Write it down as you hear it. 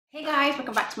Hey guys,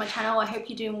 welcome back to my channel. I hope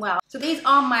you're doing well. So these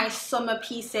are my summer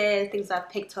pieces, things I've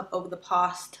picked up over the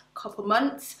past couple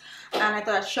months, and I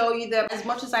thought I'd show you them. As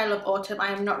much as I love autumn,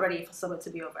 I am not ready for summer to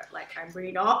be over. Like, I'm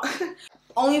really not.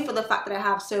 Only for the fact that I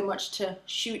have so much to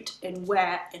shoot and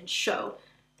wear and show.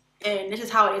 And this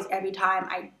is how it is every time.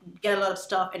 I get a lot of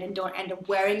stuff and then don't end up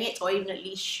wearing it or even at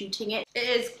least shooting it. It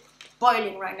is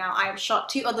boiling right now. I have shot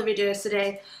 2 other videos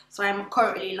today, so I'm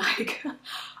currently like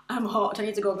I'm hot. I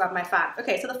need to go grab my fan.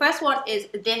 Okay, so the first one is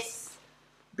this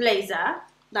blazer.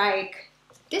 Like,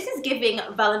 this is giving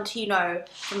Valentino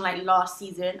from like last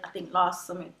season. I think last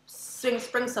summer, spring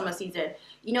summer season.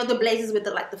 You know, the blazers with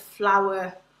the like the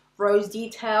flower rose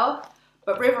detail.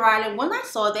 But River Island, when I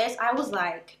saw this, I was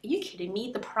like, are you kidding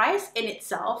me? The price in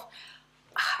itself,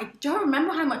 I don't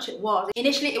remember how much it was.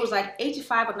 Initially, it was like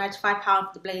 85 or 95 pounds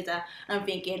for the blazer. And I'm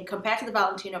thinking, compared to the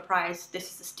Valentino price,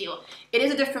 this is a steal. It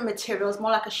is a different material. It's more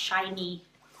like a shiny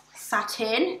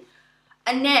satin.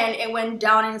 And then it went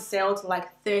down in sale to like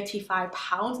 35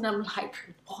 pounds. And I'm like,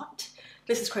 what?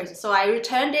 This is crazy. So I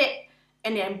returned it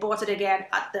and then bought it again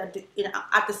at the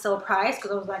at the sale price,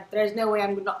 because I was like, there's no way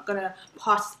I'm not gonna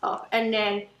pass up. And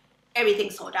then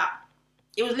everything sold out.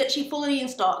 It was literally fully in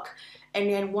stock, and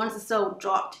then once the sale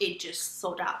dropped, it just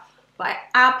sold out. But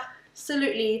I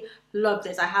absolutely love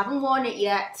this. I haven't worn it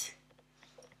yet.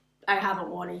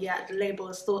 The label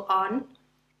is still on.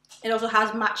 It also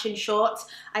has matching shorts.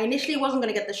 I initially wasn't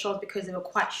gonna get the shorts because they were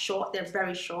quite short. They're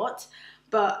very short,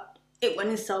 but it went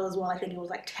in sale as well. I think it was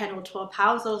like 10 or 12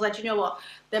 pounds. So I was like, you know what?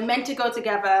 They're meant to go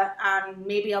together, and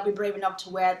maybe I'll be brave enough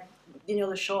to wear, you know,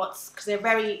 the shorts, because they're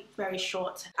very, very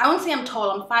short. I won't say I'm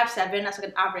tall. I'm 5'7". That's like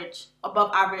an average,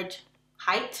 above average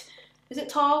height. Is it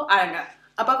tall? I don't know.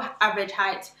 Above average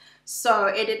height. So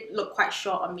it did look quite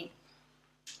short on me.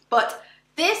 But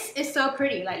this is so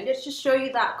pretty. Like, let's just show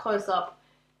you that close up.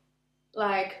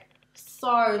 Like,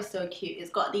 so cute.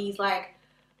 It's got these like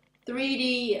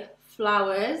 3D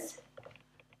flowers.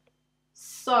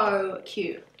 So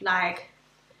cute. Like,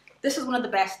 this is one of the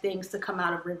best things to come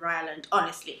out of River Island,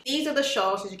 honestly. These are the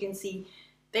shorts. As you can see,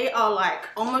 they are like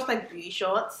almost like booty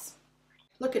shorts.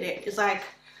 Look at it. It's like,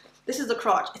 this is the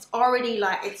crotch. It's already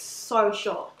like, it's so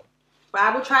short. But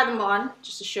I will try them on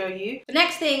just to show you. The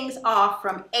next things are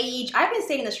from Age. I've been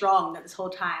saying this wrong this whole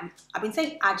time. I've been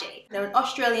saying Age. They're an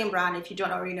Australian brand. If you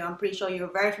don't already know, I'm pretty sure you're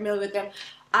very familiar with them.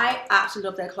 I absolutely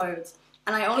love their clothes.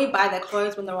 And I only buy their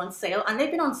clothes when they're on sale, and they've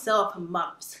been on sale for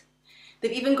months.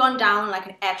 They've even gone down like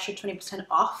an extra 20%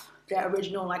 off their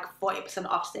original like 40%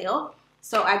 off sale.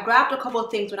 So I grabbed a couple of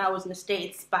things when I was in the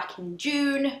States back in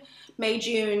May,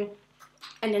 June,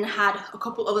 and then had a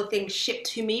couple other things shipped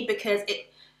to me, because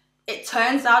it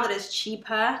turns out that it's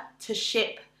cheaper to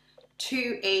ship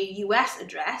to a US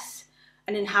address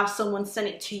and then have someone send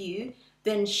it to you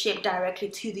than ship directly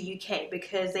to the UK,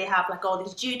 because they have like all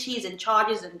these duties and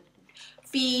charges and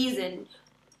fees and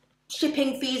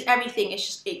shipping fees, everything. It's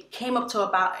just, it came up to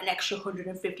about an extra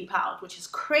 £150, which is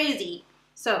crazy.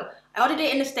 So I ordered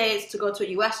it in the States to go to a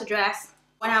US address.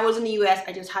 When I was in the US,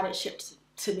 I just had it shipped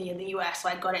to me in the US, so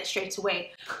I got it straight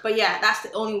away. But yeah, that's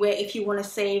the only way if you want to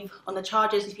save on the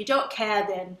charges. If you don't care,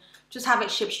 then just have it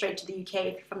shipped straight to the UK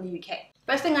if you're from the UK.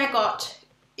 First thing I got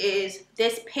is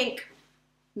this pink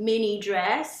mini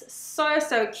dress.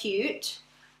 So cute.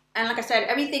 And like I said,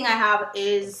 everything I have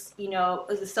is, you know,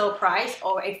 is a sale price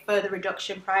or a further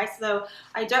reduction price. So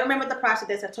I don't remember the price of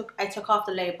this. I took off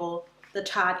the label, the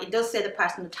tag. It does say the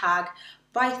price on the tag.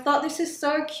 But I thought this is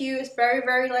so cute. It's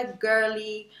very like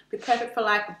girly. Be perfect for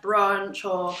like a brunch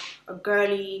or a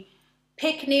girly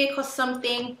picnic or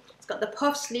something. It's got the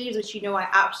puff sleeves, which you know I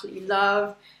absolutely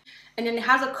love. And then it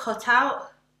has a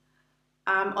cutout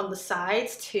on the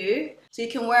sides too. So you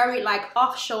can wear it like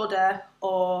off shoulder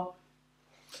or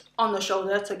on the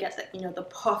shoulder to get the, you know, the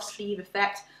puff sleeve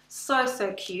effect.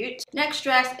 So cute. Next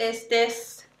dress is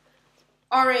this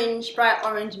orange, bright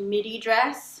orange midi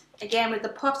dress. Again with the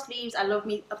puff sleeves. I love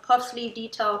me a puff sleeve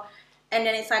detail. And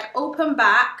then it's like open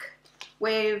back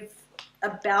with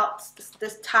a belt,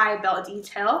 this tie belt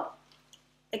detail.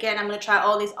 Again, I'm gonna try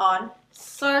all these on.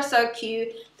 So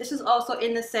cute. This is also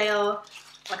in the sale.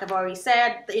 Like I've already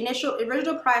said, the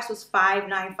original price was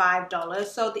 $595.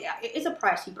 So it is a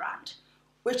pricey brand,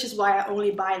 which is why I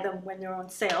only buy them when they're on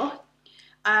sale.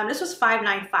 This was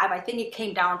 $595. I think it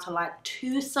came down to like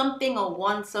 $2 something or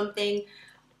 $1 something.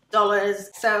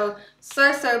 So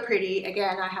pretty.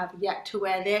 Again, I have yet to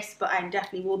wear this, but I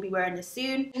definitely will be wearing this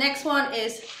soon. Next one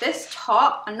is this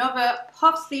top, another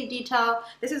puff sleeve detail.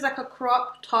 This is like a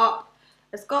crop top.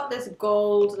 It's got this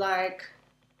gold like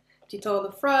detail on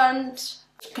the front.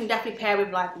 You can definitely pair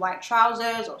with like white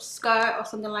trousers or skirt or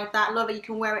something like that. Love it. You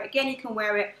can wear it again. You can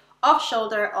wear it off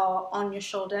shoulder or on your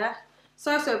shoulder.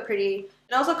 So pretty.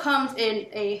 It also comes in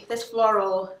this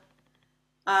floral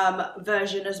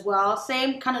version as well.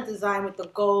 Same kind of design with the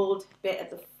gold bit at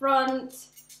the front.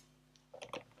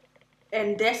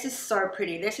 And this is so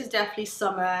pretty. This is definitely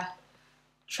summer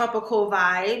tropical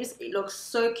vibes. It looks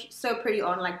so pretty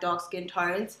on like dark skin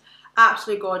tones.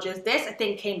 Absolutely gorgeous. This I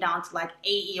think came down to like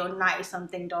 80 or 90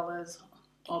 something dollars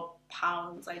or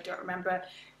pounds, I don't remember.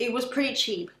 It was pretty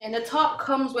cheap. And the top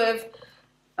comes with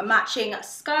a matching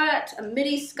skirt, a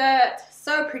midi skirt.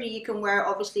 So pretty. You can wear it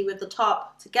obviously with the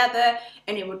top together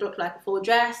and it would look like a full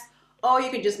dress, or you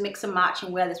could just mix and match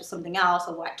and wear this with something else,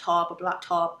 a white top, a black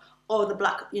top, or the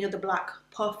black, you know, the black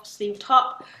puff sleeve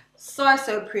top.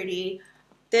 So pretty.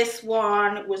 This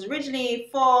one was originally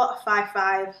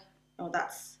 $4.55. Oh,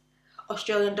 that's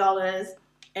Australian dollars,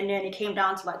 and then it came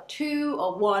down to like 2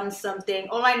 or 1 something.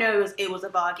 All I know is it was a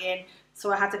bargain,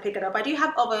 so I had to pick it up. I do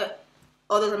have others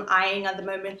I'm eyeing at the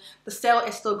moment. The sale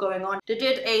is still going on. They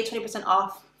did a 20%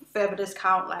 off further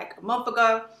discount like a month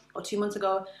ago or 2 months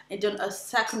ago, and done a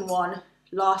second one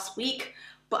last week,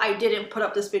 but I didn't put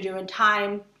up this video in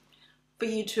time for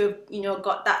you to have, you know,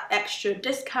 got that extra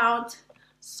discount.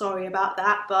 Sorry about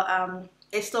that, but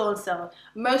it's still on sale.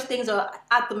 Most things are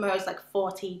at the most like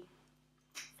 40%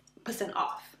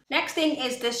 off. Next thing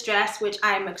is this dress, which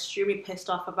I am extremely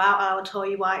pissed off about. I'll tell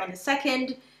you why in a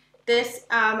second. This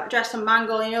dress from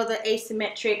Mango, you know, the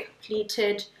asymmetric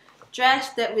pleated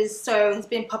dress that has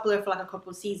been popular for like a couple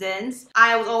of seasons.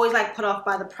 I was always like put off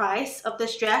by the price of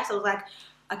this dress. I was like,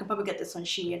 I can probably get this on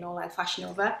Shein or like Fashion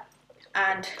Nova.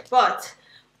 But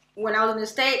when I was in the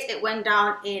States, it went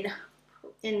down in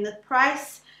the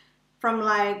price from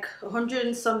like 100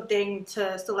 and something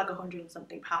to still like 100 and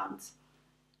something pounds.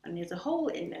 And there's a hole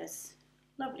in this.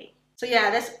 Lovely. So yeah,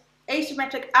 this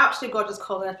asymmetric, absolutely gorgeous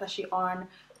color, especially on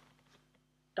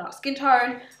dark skin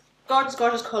tone. Gorgeous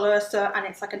color. So, and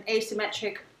it's like an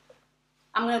asymmetric,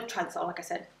 I'm gonna try this out, like I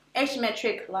said,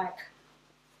 asymmetric like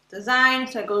design.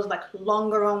 So it goes like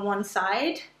longer on one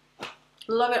side.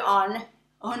 Love it. On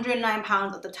 109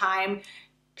 pounds at the time.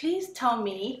 Please tell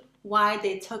me why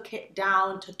they took it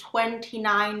down to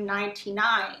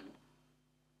 $29.99.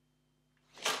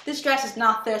 This dress is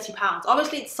now £30.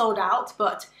 Obviously it's sold out,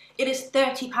 but it is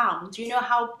 £30. Do you know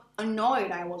how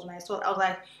annoyed I was when I saw it? I was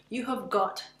like, you have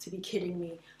got to be kidding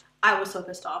me. I was so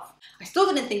pissed off. I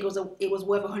still didn't think it was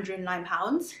worth £109,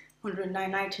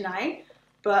 $109.99,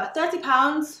 but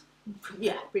 £30,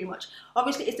 yeah, pretty much.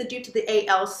 Obviously it's due to the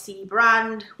ALC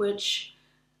brand, which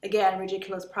again,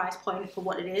 ridiculous price point for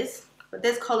what it is. But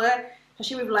this color,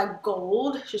 especially with like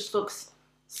gold, just looks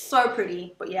so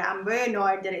pretty. But yeah, I'm very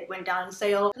annoyed that it went down in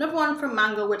sale. Another one from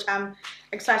Mango, which I'm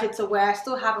excited to wear.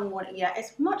 Still haven't worn it yet.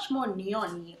 It's much more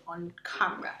neon-y on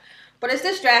camera. But it's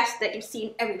this dress that you've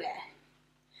seen everywhere.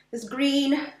 This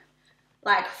green,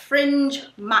 like fringe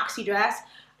maxi dress.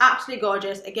 Absolutely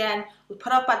gorgeous. Again, we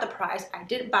put up at the price. I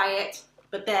didn't buy it,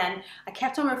 but then I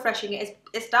kept on refreshing it.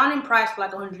 It's down in price for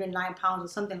like £109 or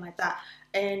something like that.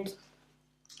 And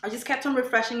I just kept on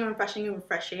refreshing and I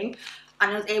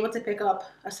was able to pick up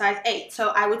a size 8.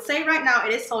 So I would say right now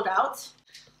it is sold out,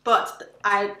 but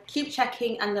I keep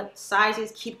checking and the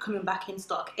sizes keep coming back in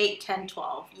stock. 8, 10,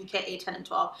 12, UK 8, 10 and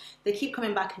 12. They keep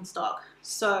coming back in stock.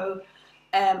 So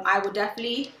I would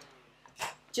definitely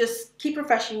just keep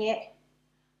refreshing it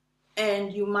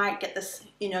and you might get this,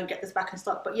 you know, get this back in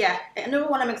stock. But yeah, another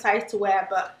one I'm excited to wear,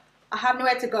 but I have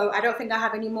nowhere to go. I don't think I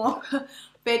have any more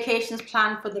vacations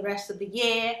planned for the rest of the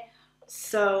year.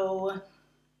 So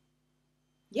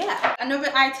yeah,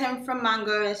 another item from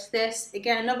Mango is this.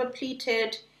 Again, another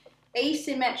pleated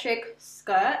asymmetric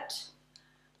skirt.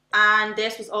 And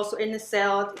this was also in the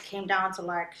sale. It came down to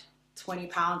like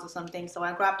 £20 or something. So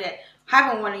I grabbed it. I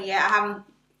haven't worn it yet. I haven't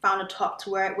found a top to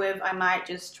wear it with. I might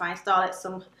just try and style it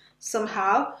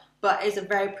somehow. But it's a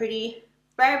very pretty,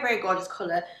 very gorgeous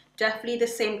color. Definitely the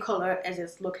same color as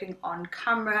it's looking on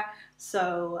camera.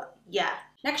 So yeah.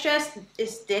 Next dress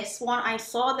is this one. I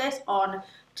saw this on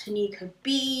Tanika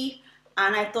B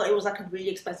and I thought it was like a really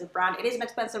expensive brand. It is an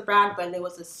expensive brand, but there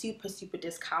was a super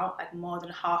discount, like more than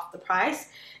half the price.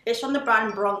 It's from the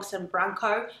brand Bronx and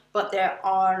Branco, but they're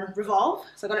on Revolve.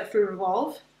 So I got it through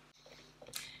Revolve.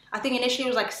 I think initially it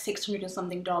was like $600 and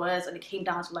something and it came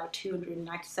down to like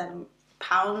 £297,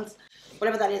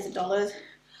 whatever that is in dollars.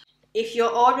 If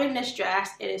you're ordering this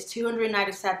dress, it is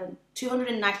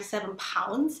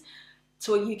 £297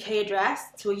 to a UK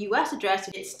address. To a US address,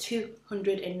 it's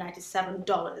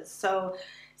 $297. So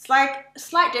it's like a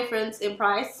slight difference in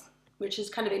price, which is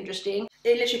kind of interesting.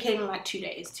 It literally came in like 2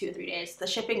 days, 2 or 3 days. The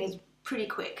shipping is pretty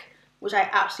quick, which I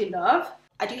absolutely love.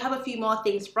 I do have a few more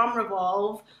things from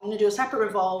Revolve. I'm gonna do a separate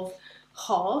Revolve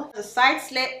haul. The side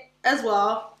slit as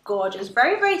well, gorgeous.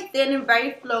 Very, very thin and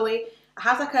very flowy. It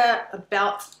has like a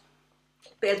belt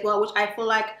bit as well, which I feel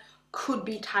like could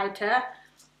be tighter.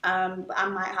 But I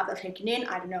might have that taken in.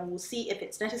 I don't know, we'll see if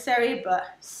it's necessary,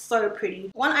 but so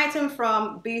pretty. One item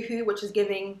from Boohoo, which is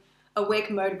giving a wig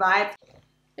mode vibe.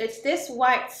 It's this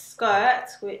white skirt,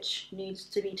 which needs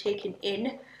to be taken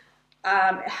in.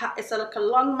 It's like a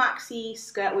long maxi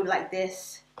skirt with like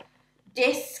this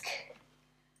disc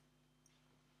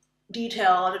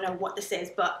detail. I don't know what this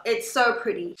is, but it's so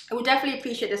pretty. I would definitely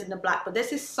appreciate this in the black, but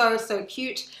this is so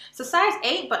cute. It's a size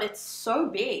 8, but it's so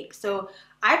big. So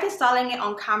I've been styling it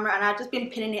on camera and I've just been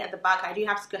pinning it at the back. I do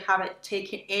have to have it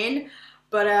taken in,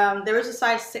 but there is a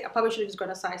size 6. I probably should have just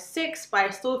gone a size 6, but I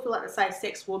still feel like the size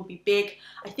 6 would be big.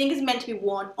 I think it's meant to be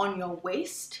worn on your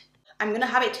waist. I'm gonna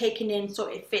have it taken in so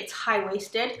it fits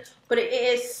high-waisted, but it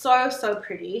is so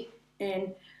pretty.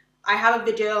 And I have a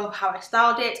video of how I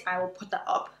styled it. I will put that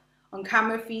up on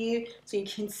camera for you so you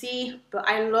can see, but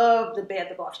I love the bit at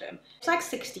the bottom. It's like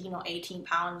 16 or 18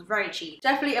 pounds, very cheap.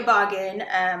 Definitely a bargain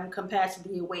compared to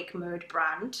the Awake Mode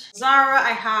brand. Zara,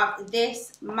 I have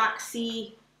this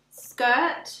maxi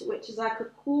skirt, which is like a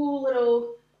cool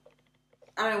little,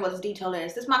 I don't know what this detail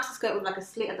is. This maxi skirt with like a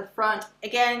slit at the front.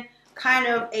 Again, kind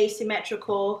of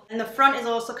asymmetrical. And the front is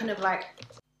also kind of like,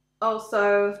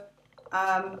 also,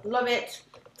 love it.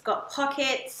 It's got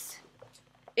pockets.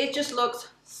 It just looks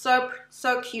so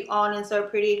cute on and so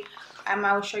pretty. I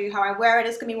will show you how I wear it.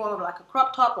 It's gonna be more of like a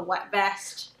crop top, a white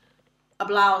vest, a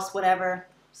blouse, whatever.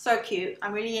 So cute.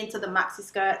 I'm really into the maxi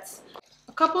skirts.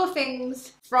 A couple of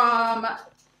things from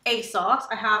Asos.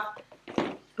 I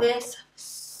have this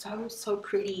so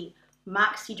pretty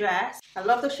maxi dress. I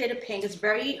love the shade of pink. It's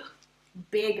very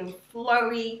big and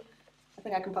flowy. I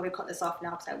think I can probably cut this off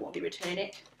now because I won't be returning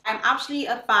it. I'm actually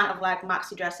a fan of like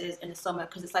maxi dresses in the summer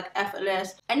because it's like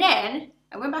effortless. And then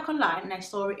I went back online and I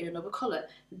saw it in another color.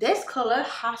 This color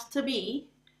has to be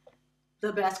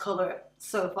the best color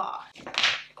so far.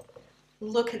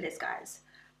 Look at this, guys.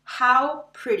 How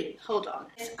pretty. Hold on.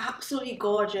 It's absolutely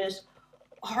gorgeous.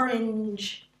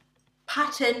 Orange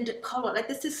patterned color. Like,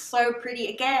 this is so pretty.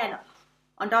 Again,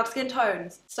 on dark skin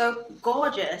tones. So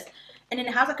gorgeous. And then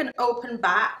it has like an open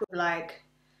back with like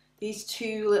these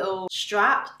two little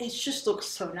straps. It just looks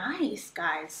so nice,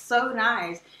 guys. So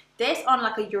nice. This on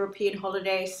like a European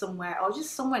holiday somewhere, or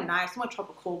just somewhere nice, somewhere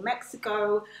tropical,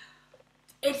 Mexico,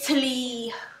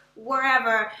 Italy,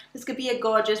 wherever. This could be a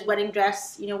gorgeous wedding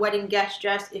dress, you know, wedding guest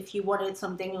dress if you wanted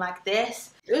something like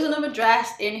this. There's another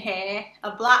dress in here,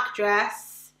 a black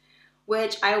dress,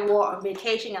 which I wore on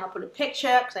vacation. I'll put a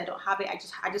picture because I don't have it.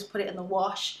 I just put it in the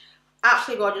wash.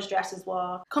 Absolutely gorgeous dress as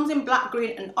well. Comes in black,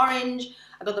 green and orange.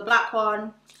 I got the black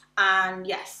one. And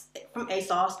yes, from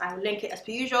Asos. I will link it as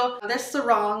per usual. This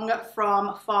sarong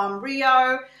from Farm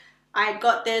Rio. I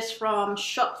got this from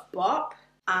Shop Bop.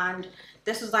 And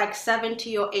this was like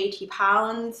 70 or 80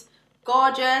 pounds.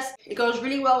 Gorgeous. It goes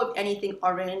really well with anything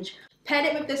orange. Paired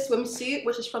it with this swimsuit,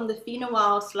 which is from the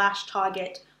Finoel /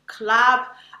 Target collab.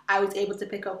 I was able to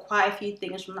pick up quite a few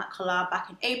things from that collab back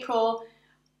in April.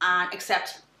 And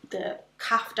except the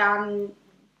kaftan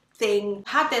thing.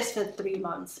 Had this for 3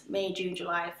 months, May, June,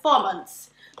 July, 4 months,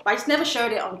 but I just never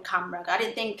showed it on camera. I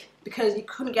didn't think, because you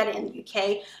couldn't get it in the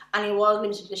UK and it was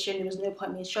limited edition, there was no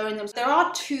point in me showing them. So there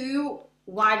are 2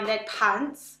 wide leg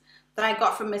pants that I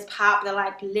got from Miss Pap. They're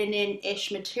like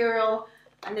linen-ish material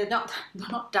and they're not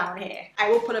down here. I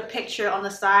will put a picture on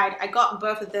the side. I got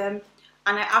both of them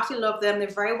and I absolutely love them. They're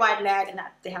very wide leg and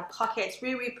they have pockets,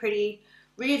 really pretty.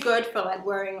 Really good for like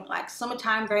wearing like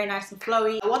summertime, very nice and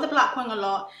flowy. I wore the black one a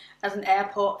lot as an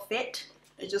airport fit.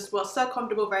 It just was so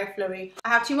comfortable, very flowy. I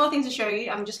have 2 more things to show you.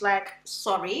 I'm just like,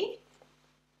 sorry,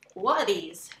 what are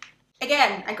these?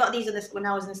 Again, I got these when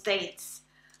I was in the States.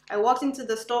 I walked into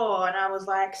the store and I was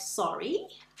like, sorry,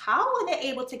 how were they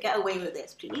able to get away with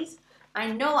this, please? I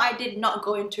know I did not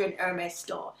go into an Hermes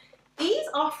store. These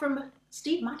are from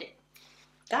Steve Madden.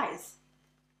 Guys,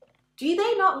 do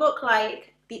they not look like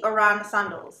the Oran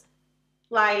sandals?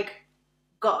 Like,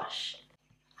 gosh,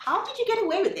 how did you get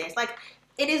away with this? Like,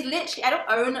 it is literally, I don't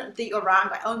own the Oran,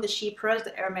 but I own the Sheepras,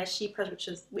 the Hermes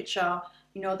Sheepras, which are,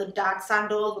 you know, the dad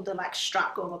sandals with the like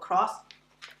strap going across.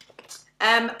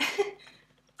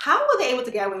 How were they able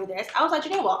to get away with this? I was like,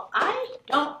 you know what? I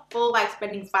don't feel like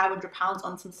spending £500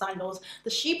 on some sandals. The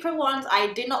Sheepra ones,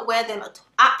 I did not wear them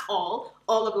at all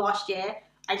of last year.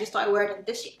 I just started wearing them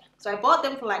this year. So I bought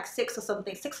them for like 6 or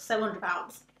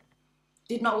 £700.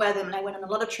 Did not wear them, and I went on a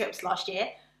lot of trips last year.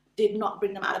 Did not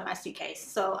bring them out of my suitcase.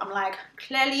 So I'm like,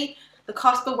 clearly the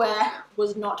cost per wear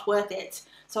was not worth it.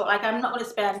 So like, I'm not going to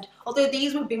spend, although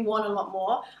these would have been worn a lot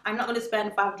more, I'm not going to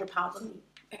spend £500 on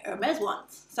Hermes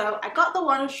ones. So I got the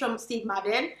ones from Steve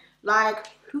Madden. Like,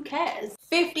 who cares?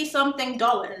 50 something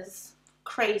dollars.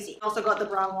 Crazy. Also got the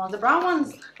brown ones. The brown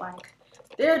ones, like,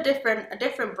 they're a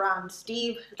different brand.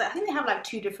 Steve, I think they have like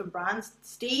 2 different brands.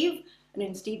 Steve and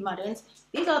then Steve Madden's.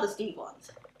 These are the Steve ones.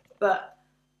 But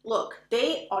look,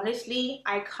 they honestly,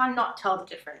 I cannot tell the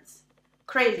difference.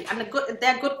 Crazy. And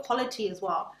they're good quality as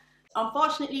well.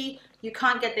 Unfortunately, you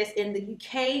can't get this in the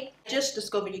UK. Just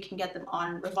discovered you can get them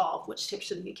on Revolve, which ships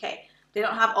to the UK. They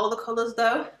don't have all the colors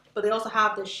though, but they also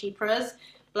have the sheepras,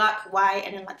 black, white,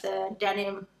 and then like the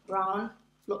denim brown.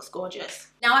 Looks gorgeous.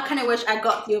 Now I kind of wish I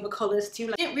got the other colors too.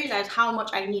 Like, I didn't realize how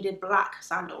much I needed black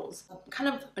sandals. I'm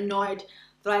kind of annoyed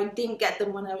that I didn't get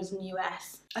them when I was in the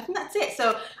US. I think that's it.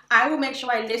 So I will make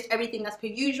sure I list everything as per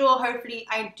usual. Hopefully,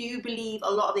 I do believe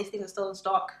a lot of these things are still in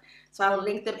stock, so I will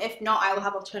link them. If not, I will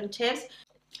have alternatives.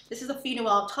 This is a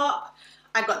Funeral top.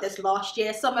 I got this last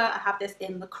year summer. I have this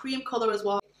in the cream color as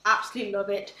well. Absolutely love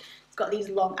it. It's got these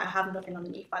long, I have nothing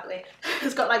underneath by the way.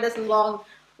 It's got like this long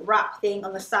wrap thing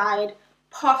on the side,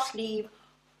 puff sleeve,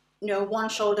 you know, one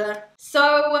shoulder.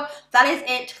 So that is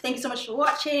it. Thank you so much for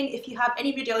watching. If you have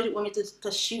any videos you want me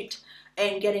to shoot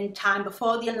and get in time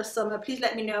before the end of summer, please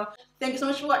let me know. Thank you so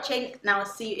much for watching. Now I'll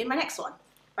see you in my next one.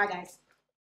 Bye guys.